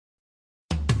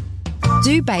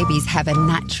Do babies have a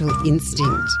natural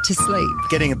instinct to sleep?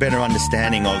 Getting a better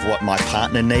understanding of what my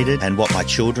partner needed and what my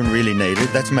children really needed,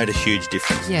 that's made a huge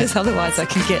difference. Yeah. Because otherwise I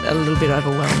can get a little bit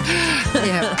overwhelmed.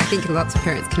 Yeah, I think lots of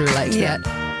parents can relate to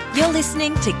that. You're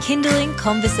listening to Kindling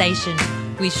Conversation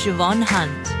with Siobhan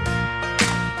Hunt.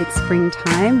 It's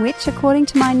springtime, which, according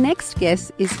to my next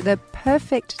guest, is the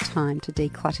perfect time to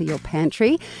declutter your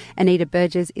pantry. Anita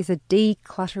Burgess is a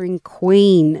decluttering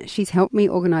queen. She's helped me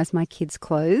organise my kids'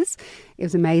 clothes. It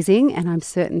was amazing, and I'm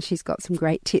certain she's got some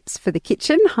great tips for the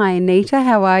kitchen. Hi, Anita.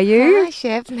 How are you? Hi,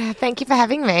 Chef. Thank you for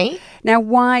having me. Now,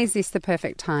 why is this the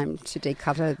perfect time to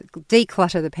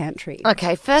declutter the pantry?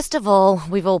 Okay, first of all,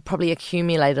 we've all probably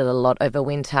accumulated a lot over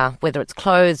winter, whether it's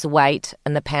clothes, weight,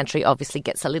 and the pantry obviously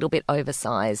gets a little bit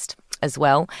oversized as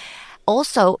well.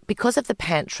 Also, because of the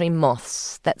pantry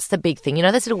moths, that's the big thing. You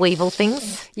know those little weevil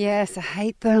things? Yes, I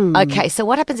hate them. Okay, so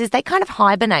what happens is they kind of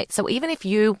hibernate. So even if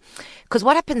because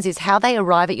what happens is how they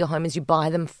arrive at your home is you buy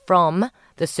them from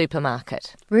the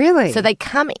supermarket. Really? So they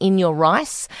come in your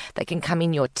rice, they can come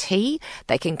in your tea,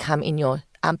 they can come in your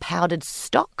powdered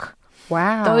stock.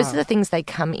 Wow. Those are the things they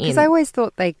come in. Because I always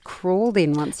thought they crawled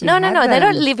in once you No. had them. They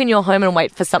don't live in your home and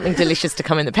wait for something delicious to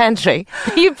come in the pantry.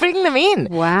 You bring them in.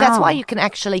 Wow. That's why you can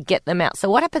actually get them out. So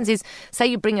what happens is, say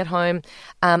you bring it home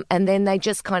and then they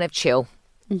just kind of chill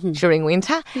during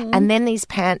winter. And then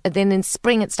then in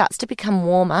spring it starts to become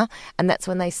warmer, and that's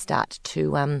when they start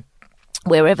to...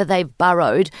 wherever they've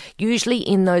burrowed, usually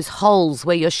in those holes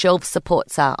where your shelf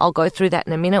supports are. I'll go through that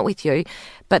in a minute with you.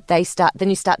 But then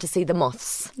you start to see the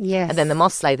moths. Yes. And then the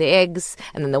moths lay the eggs,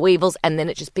 and then the weevils, and then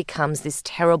it just becomes this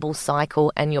terrible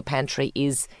cycle, and your pantry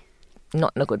is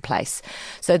not in a good place.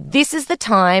 So this is the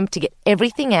time to get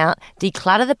everything out,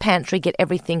 declutter the pantry, get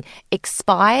everything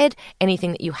expired,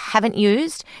 anything that you haven't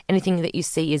used, anything that you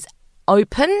see is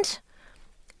opened,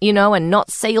 and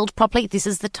not sealed properly. This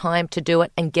is the time to do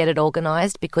it and get it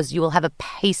organised, because you will have a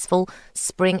peaceful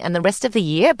spring and the rest of the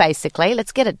year, basically.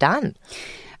 Let's get it done.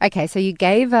 Okay, so you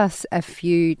gave us a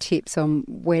few tips on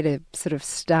where to sort of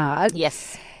start.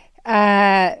 Yes.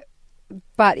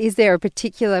 But is there a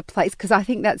particular place? Because I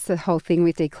think that's the whole thing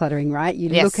with decluttering, right? You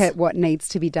Yes. look at what needs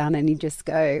to be done and you just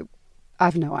go,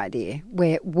 I've no idea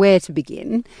where to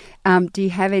begin. Do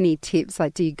you have any tips?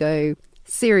 Like, do you go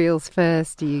cereals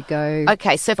first? Do you go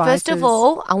Okay, so spices? first of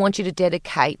all, I want you to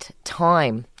dedicate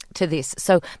time to this.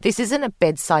 So this isn't a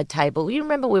bedside table. You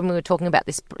remember when we were talking about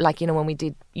this, when we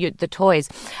did the toys,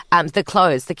 the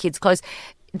clothes, the kids' clothes.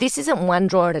 This isn't one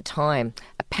drawer at a time.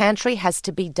 A pantry has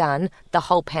to be done, the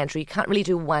whole pantry. You can't really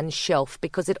do one shelf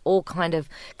because it all kind of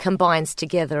combines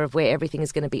together of where everything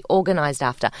is going to be organised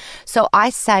after. So I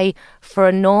say for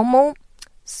a normal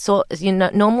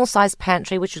size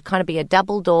pantry, which would kind of be a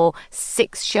double door,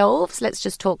 6 shelves, let's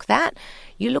just talk that,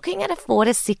 you're looking at 4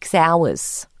 to 6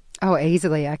 hours. Oh,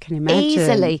 easily, I can imagine.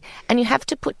 Easily. And you have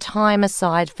to put time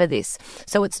aside for this.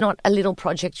 So it's not a little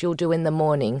project you'll do in the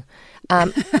morning.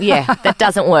 That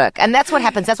doesn't work. And that's what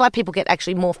happens. That's why people get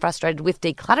actually more frustrated with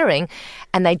decluttering,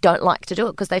 and they don't like to do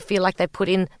it because they feel like they put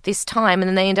in this time and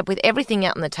then they end up with everything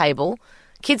out on the table.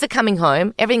 Kids are coming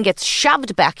home, everything gets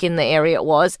shoved back in the area it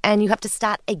was, and you have to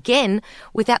start again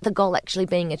without the goal actually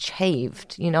being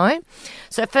achieved,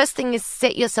 So first thing is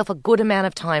set yourself a good amount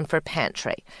of time for a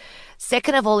pantry.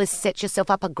 Second of all is set yourself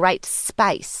up a great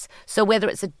space. So whether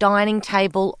it's a dining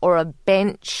table or a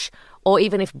bench, or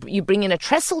even if you bring in a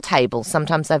trestle table,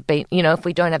 sometimes I've been, if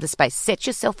we don't have the space, set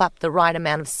yourself up the right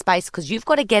amount of space, because you've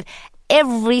got to get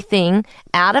everything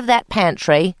out of that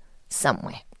pantry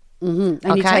somewhere. Mm-hmm.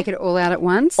 And you take it all out at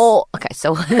once?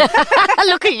 So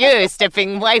look at you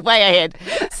stepping way ahead.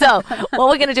 So what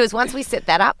we're going to do is once we set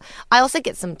that up, I also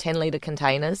get some 10-litre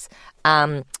containers,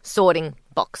 sorting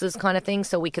boxes kind of thing,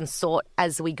 so we can sort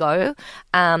as we go.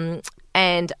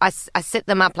 And I set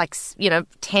them up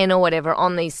 10 or whatever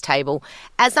on this table.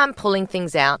 As I'm pulling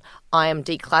things out, I am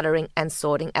decluttering and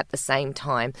sorting at the same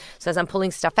time. So as I'm pulling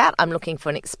stuff out, I'm looking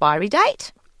for an expiry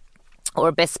date or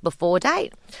a best before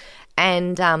date.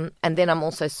 And then I'm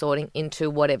also sorting into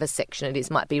whatever section it is.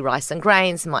 Might be rice and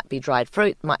grains, might be dried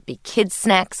fruit, might be kids'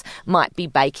 snacks, might be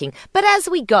baking. But as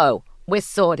we go, we're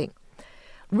sorting.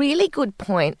 Really good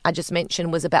point I just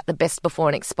mentioned was about the best before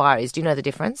and expiries. Do you know the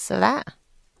difference of that?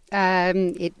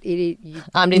 I'm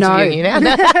interviewing you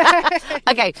now.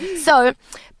 Okay, so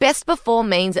best before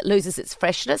means it loses its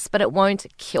freshness, but it won't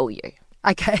kill you.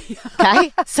 Okay.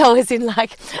 Okay? So as in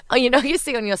you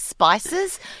see on your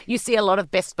spices, you see a lot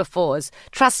of best befores.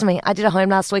 Trust me, I did a home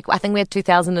last week. I think we had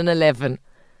 2011,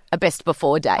 a best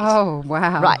before date. Oh,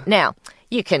 wow. Right. Now,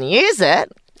 you can use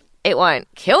it. It won't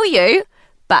kill you,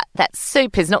 but that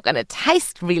soup is not going to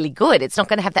taste really good. It's not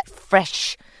going to have that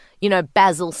fresh,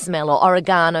 basil smell or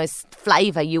oregano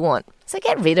flavour you want. So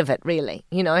get rid of it, really,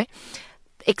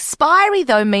 Expiry,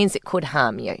 though, means it could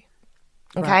harm you.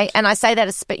 Okay, Right. and I say that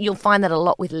you'll find that a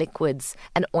lot with liquids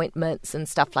and ointments and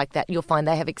stuff like that. You'll find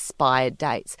they have expired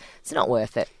dates. It's not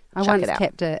worth it. I Chuck once it out.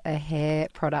 kept a hair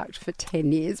product for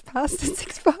 10 years past its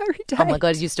expiry date. Oh my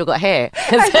God, you still got hair.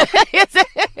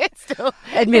 It's still-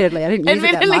 Admittedly, I didn't use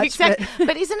it that much. exactly.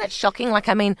 But isn't it shocking? Like,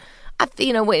 I mean,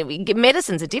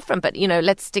 medicines are different, but,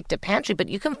 let's stick to pantry. But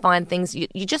you can find things you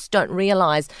just don't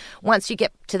realise once you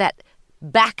get to that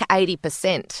back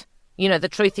 80%. The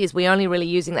truth is we're only really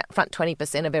using that front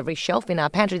 20% of every shelf in our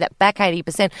pantry, that back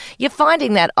 80%. You're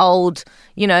finding that old,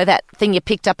 that thing you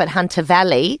picked up at Hunter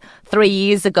Valley 3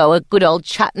 years ago, a good old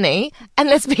chutney. And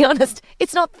let's be honest,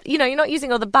 it's not, you're not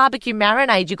using all the barbecue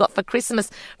marinade you got for Christmas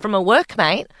from a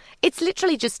workmate. It's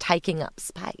literally just taking up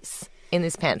space in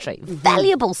this pantry.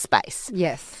 Valuable space.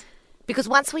 Yes. Because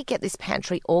once we get this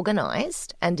pantry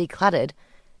organised and decluttered,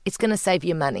 it's going to save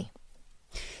you money.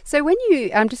 So when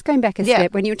I'm just going back a Yeah.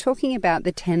 step, when you were talking about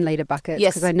the 10-litre buckets,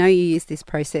 Yes. because I know you used this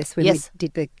process when Yes. we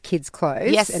did the kids'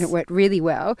 clothes, Yes. and it worked really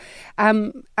well.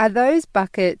 Are those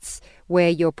buckets where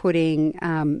you're putting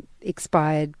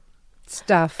expired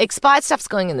stuff? Expired stuff's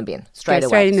going in the bin straight Go away.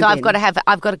 straight in the So bin.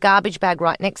 I've got a garbage bag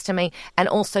right next to me, and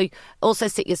also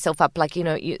set yourself up like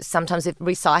you sometimes if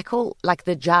recycle like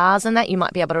the jars and that you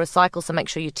might be able to recycle. So make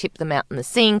sure you tip them out in the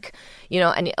sink,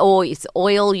 or it's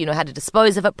oil. You know how to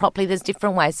dispose of it properly. There's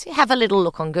different ways. Have a little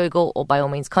look on Google, or by all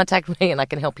means contact me and I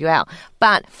can help you out.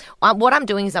 But what I'm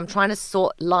doing is I'm trying to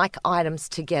sort like items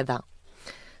together.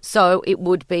 So it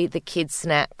would be the kids'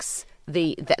 snacks.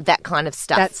 That kind of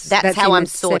stuff. That's how in I'm a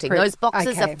sorting. separate- Those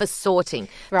boxes okay. are for sorting.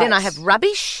 Right. Then I have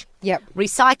rubbish, Yep.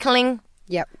 recycling.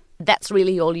 Yep. That's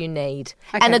really all you need.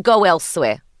 Okay. And a go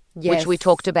elsewhere, Yes. which we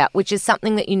talked about, which is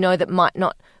something that that might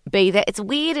not be there. It's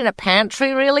weird in a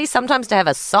pantry, really. Sometimes to have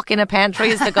a sock in a pantry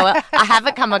is to go out. I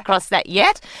haven't come across that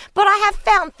yet, but I have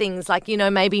found things like,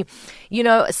 maybe,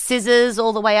 scissors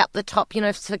all the way up the top,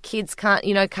 so kids can't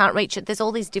reach it. There's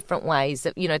all these different ways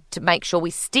that, to make sure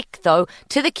we stick, though,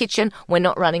 to the kitchen. We're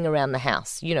not running around the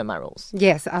house. You know my rules.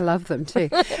 Yes, I love them too.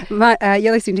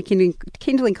 You're listening to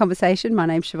Kindling Conversation. My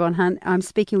name's Siobhan Hunt. I'm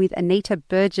speaking with Anita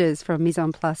Burgess from Mise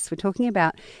en Place. We're talking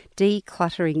about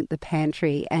decluttering the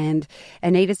pantry, and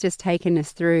Anita's just taken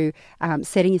us through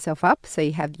setting yourself up. So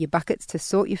you have your buckets to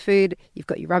sort your food, you've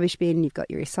got your rubbish bin, you've got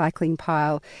your recycling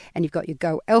pile, and you've got your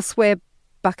go elsewhere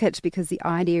bucket, because the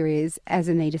idea is, as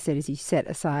Anita said, is you set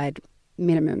aside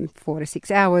minimum 4 to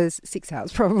 6 hours, 6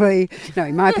 hours probably,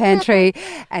 in my pantry,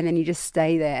 and then you just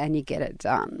stay there and you get it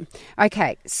done.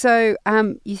 Okay, so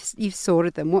you've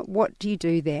sorted them. What do you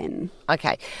do then?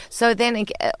 Okay, so then,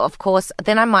 of course,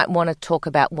 then I might want to talk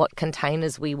about what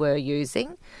containers we were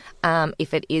using.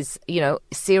 If it is,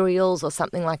 cereals or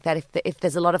something like that, if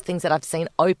there's a lot of things that I've seen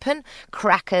open,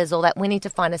 crackers, all that, we need to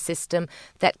find a system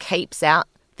that keeps out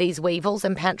these weevils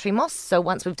and pantry moss. So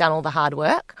once we've done all the hard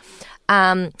work.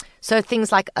 So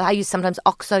things like, I use sometimes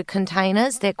OXO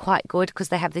containers. They're quite good because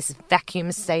they have this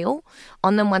vacuum seal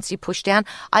on them once you push down.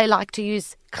 I like to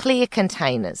use clear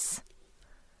containers.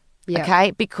 Yeah.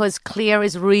 Okay, because clear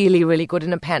is really, really good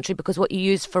in a pantry, because what you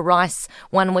use for rice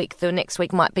one week, the next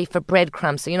week might be for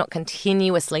breadcrumbs. So you're not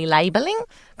continuously labelling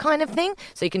kind of thing.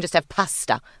 So you can just have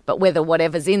pasta, but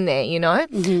whatever's in there,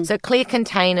 Mm-hmm. So clear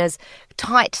containers,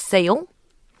 tight seal,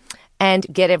 and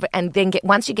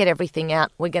once you get everything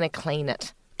out, we're going to clean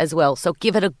it as well. So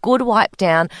give it a good wipe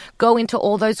down. Go into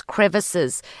all those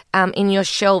crevices in your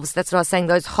shelves. That's what I was saying,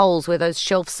 those holes where those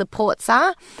shelf supports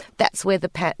are. That's where the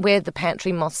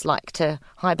pantry moths like to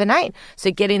hibernate. So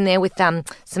get in there with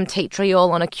some tea tree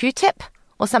oil on a Q-tip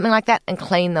or something like that and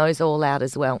clean those all out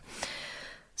as well.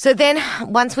 So then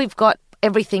once we've got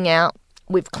everything out,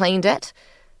 we've cleaned it,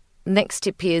 next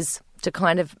tip is to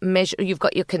kind of measure. You've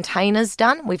got your containers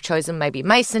done. We've chosen maybe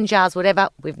mason jars, whatever.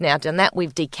 We've now done that.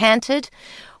 We've decanted.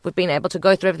 We've been able to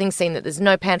go through everything, seen that there's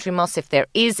no pantry moss. If there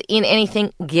is in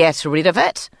anything, get rid of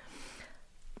it.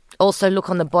 Also look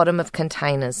on the bottom of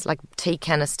containers, like tea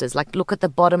canisters. Like look at the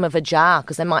bottom of a jar,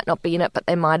 because they might not be in it, but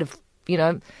they might have,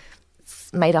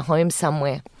 made a home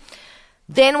somewhere.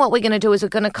 Then what we're going to do is we're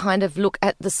going to kind of look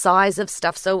at the size of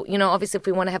stuff. So, obviously if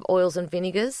we want to have oils and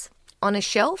vinegars on a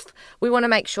shelf, we want to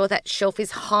make sure that shelf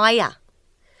is higher.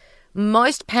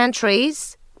 Most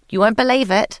pantries, you won't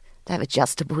believe it, they have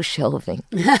adjustable shelving.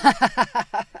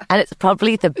 And it's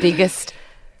probably the biggest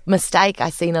mistake I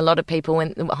see in a lot of people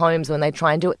in homes when they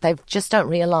try and do it. They just don't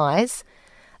realise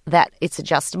that it's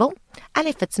adjustable. And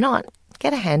if it's not,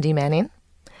 get a handyman in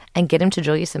and get him to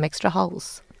drill you some extra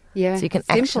holes. Yeah, So you can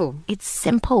simple. it's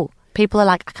simple. People are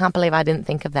like, I can't believe I didn't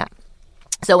think of that.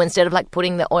 So instead of like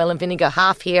putting the oil and vinegar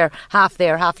half here, half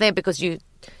there, because you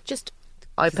just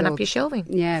open up your shelving.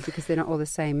 Yeah, because they're not all the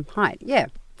same height. Yeah,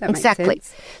 that Exactly. makes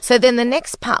sense. So then the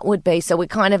next part would be, so we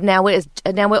kind of now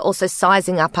we're also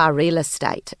sizing up our real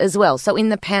estate as well. So in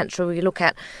the pantry we look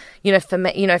at,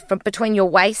 from between your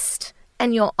waist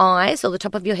and your eyes or the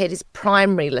top of your head is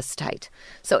prime real estate.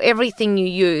 So everything you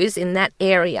use in that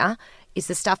area is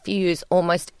the stuff you use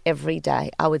almost every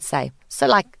day, I would say. So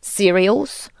like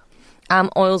cereals,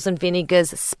 oils and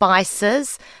vinegars,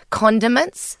 spices,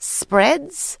 condiments,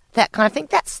 spreads, that kind of thing.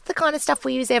 That's the kind of stuff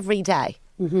we use every day.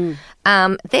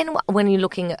 Mm-hmm. Then when you're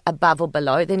looking above or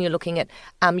below, then you're looking at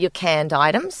your canned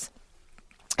items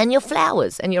and your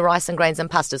flours and your rice and grains and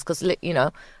pastas. Because,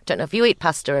 don't know if you eat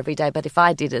pasta every day, but if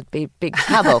I did, it'd be big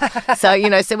trouble. So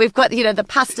we've got, the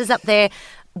pastas up there,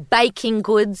 baking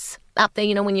goods up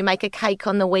there, when you make a cake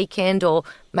on the weekend or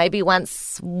maybe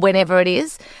once, whenever it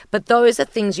is. But those are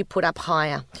things you put up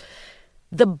higher.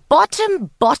 The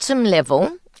bottom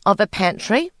level of a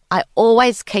pantry, I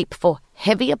always keep for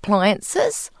heavy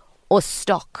appliances or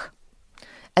stock.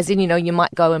 As in, you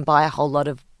might go and buy a whole lot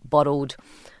of bottled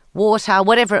water,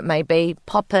 whatever it may be,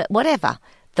 pop it, whatever.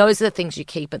 Those are the things you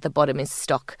keep at the bottom is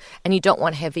stock. And you don't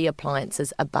want heavy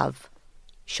appliances above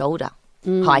shoulder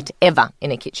height ever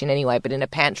in a kitchen anyway. But in a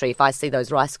pantry, if I see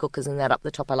those rice cookers and that up the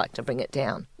top, I like to bring it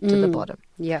down to the bottom.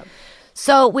 Yeah.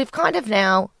 So we've kind of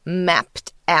now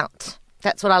mapped out.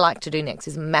 That's what I like to do next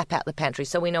is map out the pantry.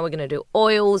 So we know we're going to do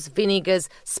oils, vinegars,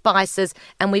 spices,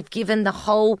 and we've given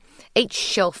each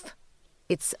shelf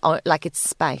its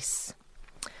space.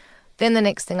 Then the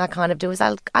next thing I kind of do is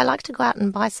I like to go out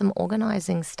and buy some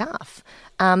organising stuff,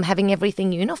 having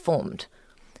everything uniformed.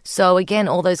 So again,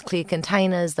 all those clear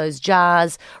containers, those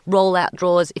jars, roll-out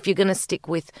drawers. If you're going to stick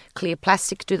with clear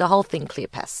plastic, do the whole thing clear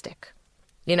plastic.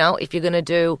 If you're going to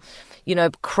do,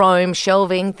 chrome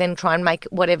shelving, then try and make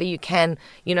whatever you can,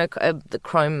 the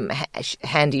chrome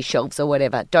handy shelves or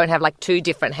whatever. Don't have like two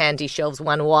different handy shelves,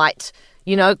 one white,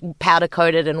 powder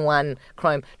coated and one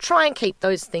chrome. Try and keep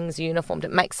those things uniformed.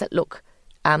 It makes it look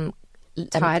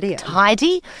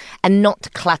tidy and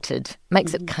not cluttered.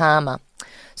 Makes it calmer.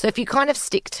 So if you kind of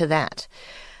stick to that,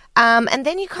 and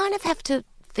then you kind of have to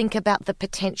think about the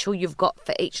potential you've got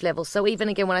for each level. So even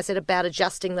again, when I said about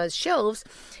adjusting those shelves,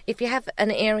 if you have an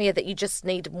area that you just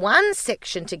need one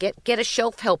section to get a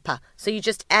shelf helper. So you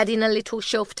just add in a little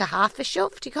shelf to half a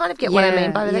shelf. Do you kind of get what I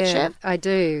mean by that, Chev? I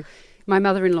do. My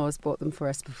mother-in-law's bought them for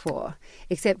us before,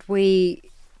 except we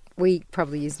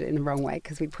probably used it in the wrong way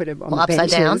because we put them on the upside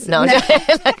benches. down? No.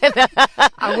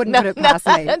 I wouldn't put it past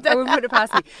me. I wouldn't put it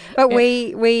past me. But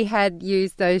we had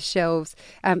used those shelves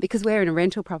because we're in a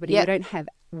rental property. We don't have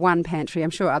one pantry. I'm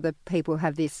sure other people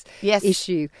have this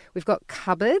issue. We've got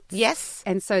cupboards. Yes.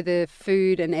 And so the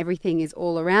food and everything is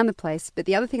all around the place. But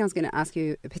the other thing I was going to ask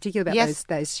you, particularly about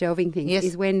those shelving things,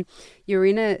 is when you're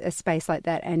in a space like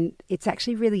that and it's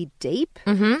actually really deep.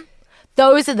 Mm-hmm.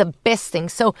 Those are the best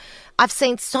things. So I've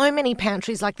seen so many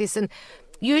pantries like this, and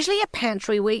usually a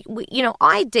pantry, we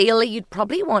ideally you'd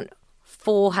probably want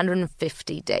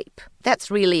 450 deep. That's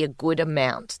really a good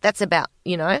amount. That's about,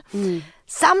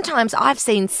 Sometimes I've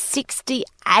seen 60,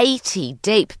 80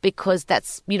 deep because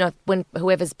that's, when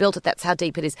whoever's built it, that's how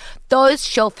deep it is. Those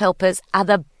shelf helpers are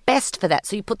the best for that.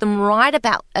 So you put them right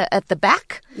about at the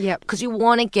back. Yep. Because you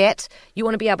want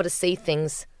to be able to see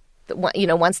things.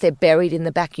 Once they're buried in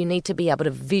the back, you need to be able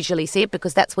to visually see it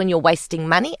because that's when you're wasting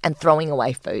money and throwing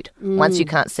away food once you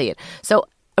can't see it. So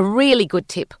a really good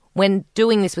tip when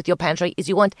doing this with your pantry is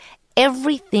you want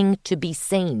everything to be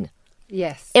seen.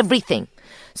 Yes. Everything.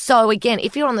 So again,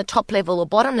 if you're on the top level or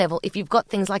bottom level, if you've got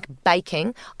things like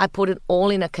baking, I put it all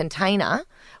in a container,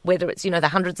 whether it's, the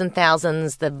hundreds and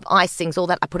thousands, the icings, all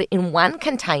that, I put it in one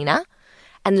container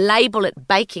and label it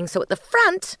baking. So at the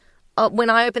front, when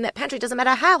I open that pantry, it doesn't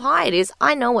matter how high it is,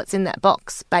 I know what's in that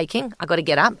box. Baking, I got to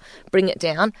get up, bring it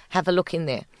down, have a look in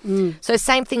there. So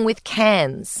same thing with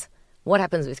cans. What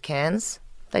happens with cans?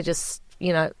 They just,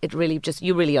 it really just,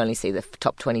 you really only see the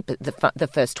top 20, the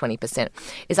first 20%.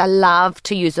 Is I love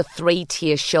to use a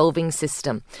 3-tier shelving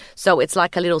system. So it's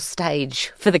like a little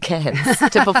stage for the cans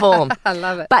to perform. I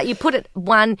love it. But you put it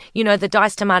one, the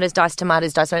diced tomatoes,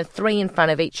 3 in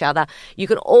front of each other. You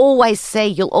can always see,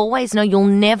 you'll always know, you'll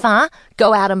never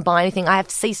go out and buy anything. I have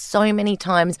to see so many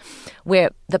times where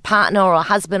the partner or a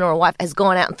husband or a wife has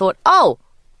gone out and thought, oh,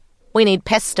 we need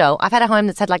pesto. I've had a home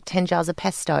that's had like 10 jars of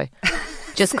pesto.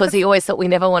 Just because he always thought we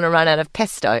never want to run out of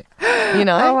pesto,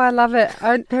 Oh, I love it. I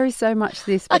don't bury so much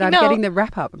this, but I'm getting the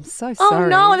wrap-up. I'm so sorry. Oh,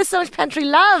 no, there's so much pantry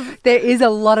love. There is a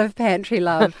lot of pantry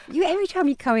love. Every time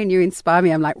you come in, you inspire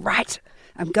me. I'm like, right,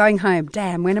 I'm going home.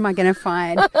 Damn, when am I going to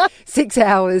find 6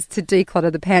 hours to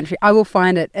declutter the pantry? I will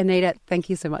find it. Anita,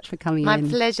 thank you so much for coming My in.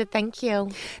 pleasure. Thank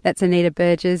you. That's Anita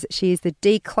Burgess. She is the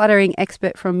decluttering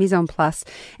expert from Mise en Place.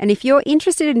 And if you're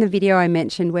interested in the video I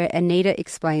mentioned where Anita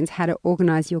explains how to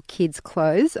organise your kids'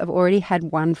 clothes, I've already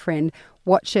had one friend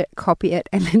watch it, copy it,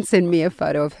 and then send me a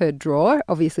photo of her drawer.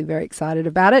 Obviously very excited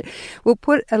about it. We'll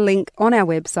put a link on our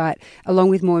website along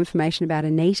with more information about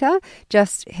Anita.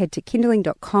 Just head to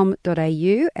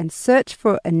kinderling.com.au and search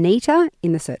for Anita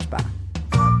in the search bar.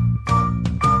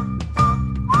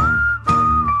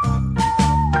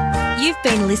 You've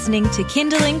been listening to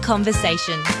Kindling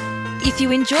Conversation. If you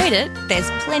enjoyed it,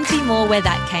 there's plenty more where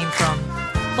that came from.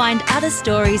 Find other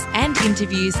stories and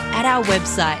interviews at our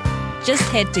website. Just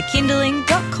head to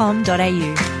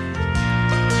kinderling.com.au.